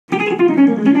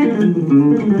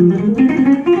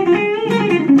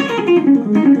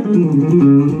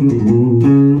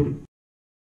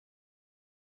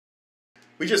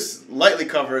We just lightly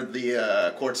covered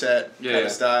the quartet kind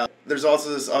of style. There's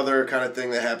also this other kind of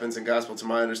thing that happens in gospel, to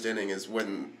my understanding, is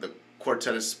when the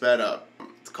quartet is sped up.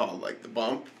 It's called like the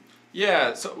bump.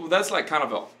 Yeah, so that's like kind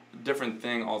of a different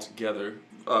thing altogether.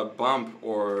 Bump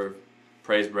or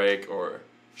praise break or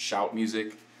shout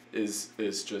music is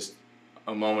just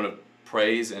a moment of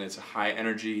praise, and it's a high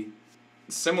energy.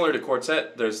 Similar to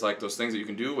quartet, there's like those things that you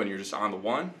can do when you're just on the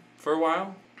one for a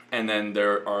while. And then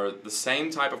there are the same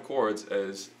type of chords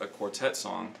as a quartet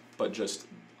song, but just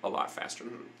a lot faster.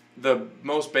 The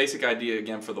most basic idea,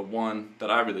 again, for the one that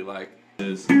I really like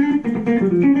is...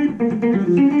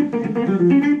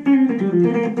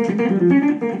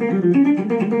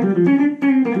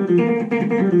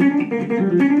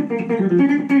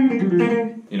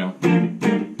 You know.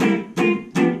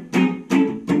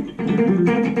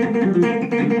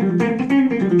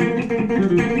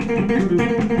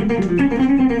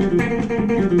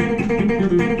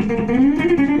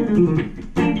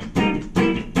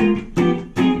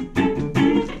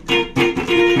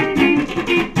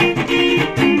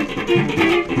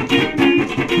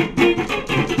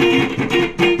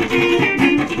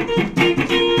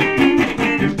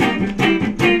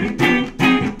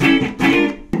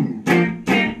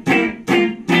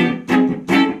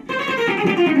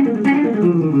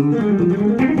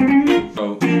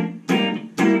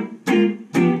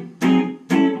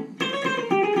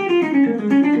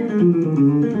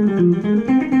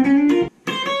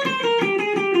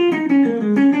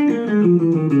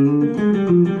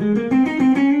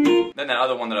 Then that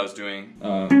other one that I was doing.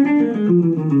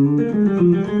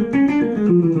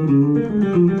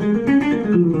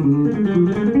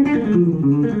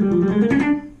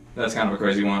 That's kind of a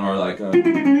crazy one, or like.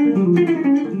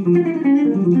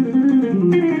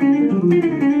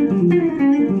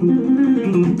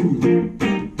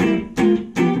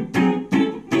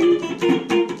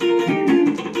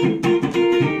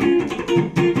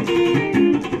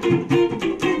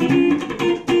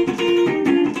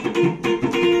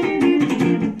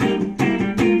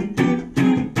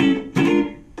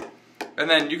 And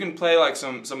then you can play like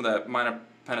some of that minor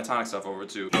pentatonic stuff over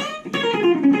too.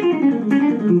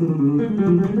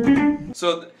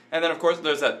 So, and then of course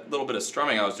there's that little bit of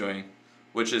strumming I was doing,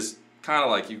 which is kind of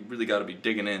like you really got to be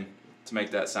digging in to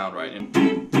make that sound right.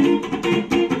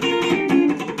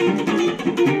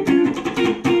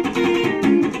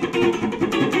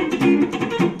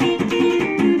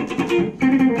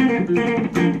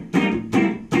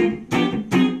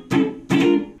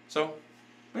 So,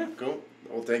 yeah. Cool.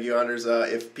 Well, thank you, Anders.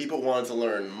 If people want to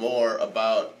learn more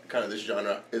about kind of this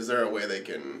genre, is there a way they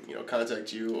can,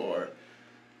 contact you or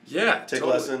take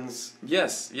lessons?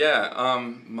 Yes, yeah.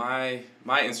 My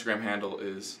Instagram handle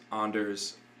is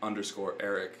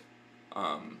Anders_Eric,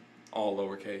 all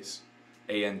lowercase,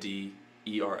 ANDERS_ERIC.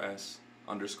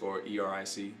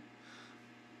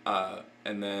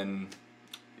 And then,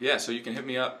 yeah, so you can hit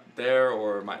me up there,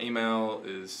 or my email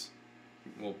is...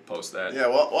 We'll post that. Yeah,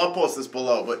 well, I'll post this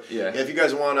below. But yeah, if you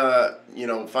guys want to,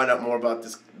 find out more about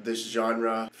this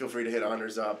genre, feel free to hit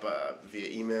Anders up via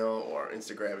email or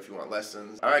Instagram if you want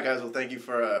lessons. All right, guys. Well, thank you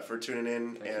for tuning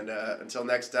in. Until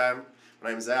next time, my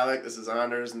name is Alec. This is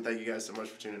Anders, and thank you guys so much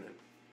for tuning in.